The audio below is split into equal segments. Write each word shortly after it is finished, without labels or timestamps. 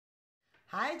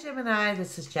Hi Gemini,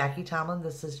 this is Jackie Tomlin.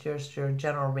 This is your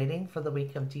general reading for the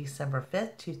week of December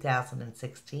 5th,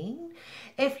 2016.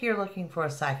 If you're looking for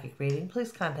a psychic reading,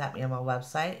 please contact me on my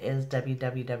website. It is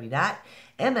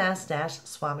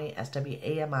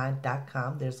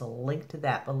www.ms-swami.com. There's a link to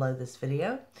that below this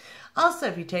video. Also,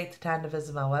 if you take the time to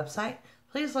visit my website,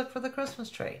 please look for the Christmas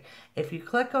tree. If you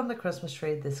click on the Christmas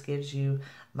tree, this gives you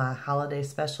my holiday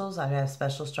specials. I have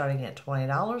specials starting at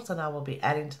 $20, and I will be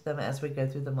adding to them as we go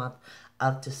through the month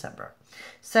of December.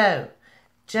 So,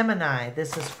 Gemini,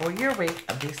 this is for your week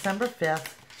of December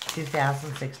 5th,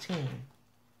 2016.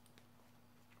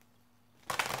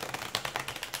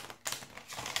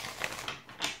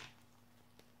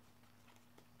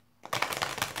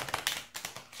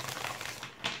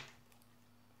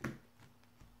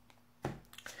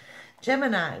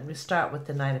 Gemini, we start with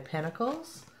the Knight of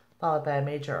Pentacles, followed by a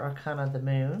major arcana of the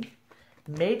moon,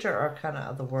 major arcana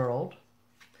of the world,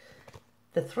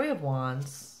 the Three of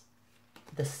Wands,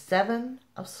 the Seven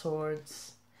of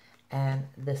Swords, and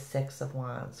the Six of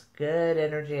Wands. Good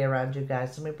energy around you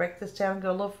guys. Let me break this down and go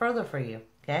a little further for you,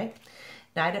 okay?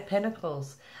 Knight of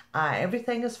Pentacles.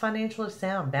 Everything is financially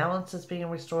sound. Balance is being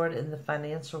restored in the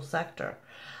financial sector.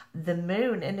 The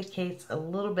moon indicates a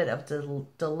little bit of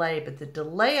delay, but the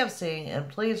delay I'm seeing, and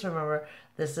please remember,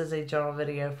 this is a general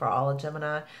video for all of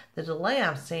Gemini, the delay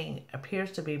I'm seeing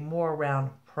appears to be more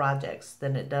around projects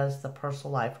than it does the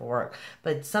personal life or work.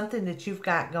 But it's something that you've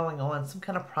got going on, some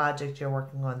kind of project you're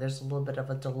working on, there's a little bit of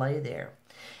a delay there.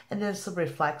 And this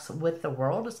reflects with the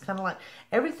world. It's kind of like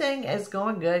everything is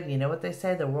going good. You know what they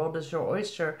say, the world is your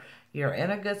oyster. You're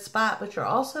in a good spot, but you're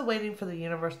also waiting for the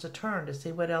universe to turn to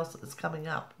see what else is coming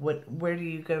up. Where do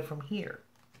you go from here?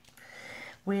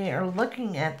 We are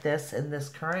looking at this in this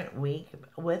current week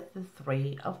with the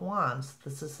Three of Wands.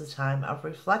 This is the time of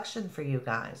reflection for you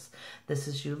guys. This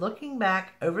is you looking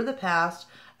back over the past,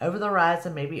 over the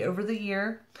horizon, maybe over the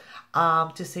year,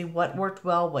 to see what worked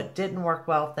well, what didn't work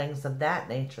well, things of that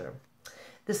nature.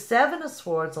 The Seven of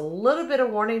Swords, a little bit of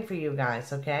warning for you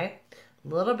guys, okay? A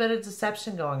little bit of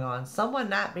deception going on. Someone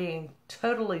not being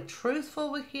totally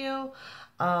truthful with you,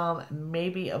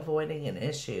 maybe avoiding an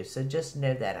issue. So just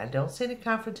know that. I don't see any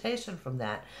confrontation from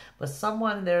that, but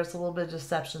there's a little bit of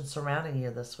deception surrounding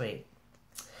you this week.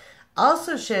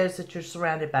 Also shows that you're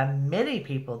surrounded by many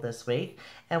people this week,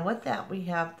 and with that we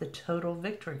have the Total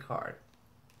Victory card.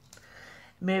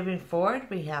 Moving forward,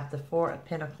 we have the Four of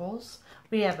Pentacles.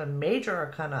 We have a major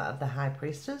arcana of the High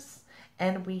Priestess,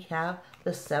 and we have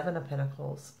the Seven of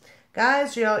Pentacles.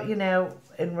 Guys, you know,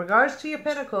 in regards to your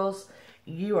Pentacles,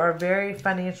 you are very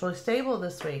financially stable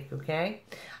this week, okay?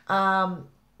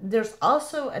 There's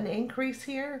also an increase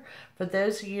here. For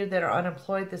those of you that are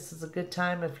unemployed, this is a good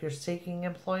time if you're seeking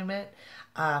employment.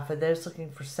 For those looking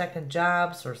for second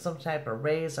jobs or some type of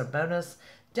raise or bonus,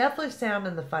 definitely sound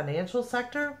in the financial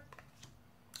sector.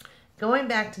 Going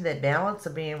back to that balance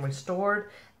of being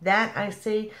restored, that I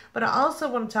see. But I also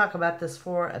want to talk about this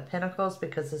Four of Pentacles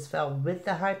because this fell with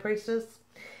the High Priestess.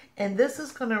 And this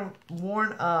is going to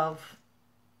warn of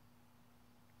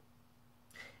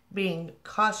being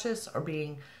cautious or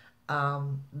being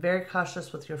very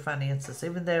cautious with your finances.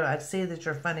 Even though I see that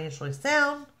you're financially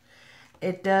sound,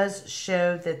 it does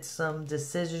show that some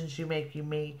decisions you make, you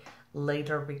may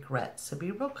later regret. So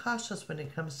be real cautious when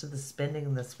it comes to the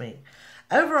spending this week.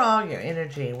 Overall, your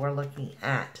energy, we're looking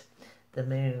at the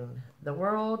moon, the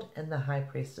world, and the High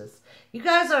Priestess. You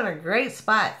guys are in a great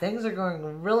spot. Things are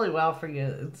going really well for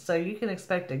you. So you can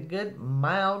expect a good,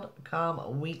 mild,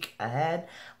 calm week ahead.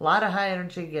 A lot of high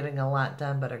energy, getting a lot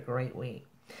done, but a great week.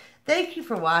 Thank you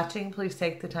for watching. Please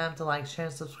take the time to like, share,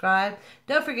 and subscribe.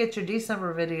 Don't forget your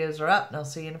December videos are up, and I'll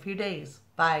see you in a few days.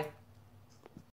 Bye.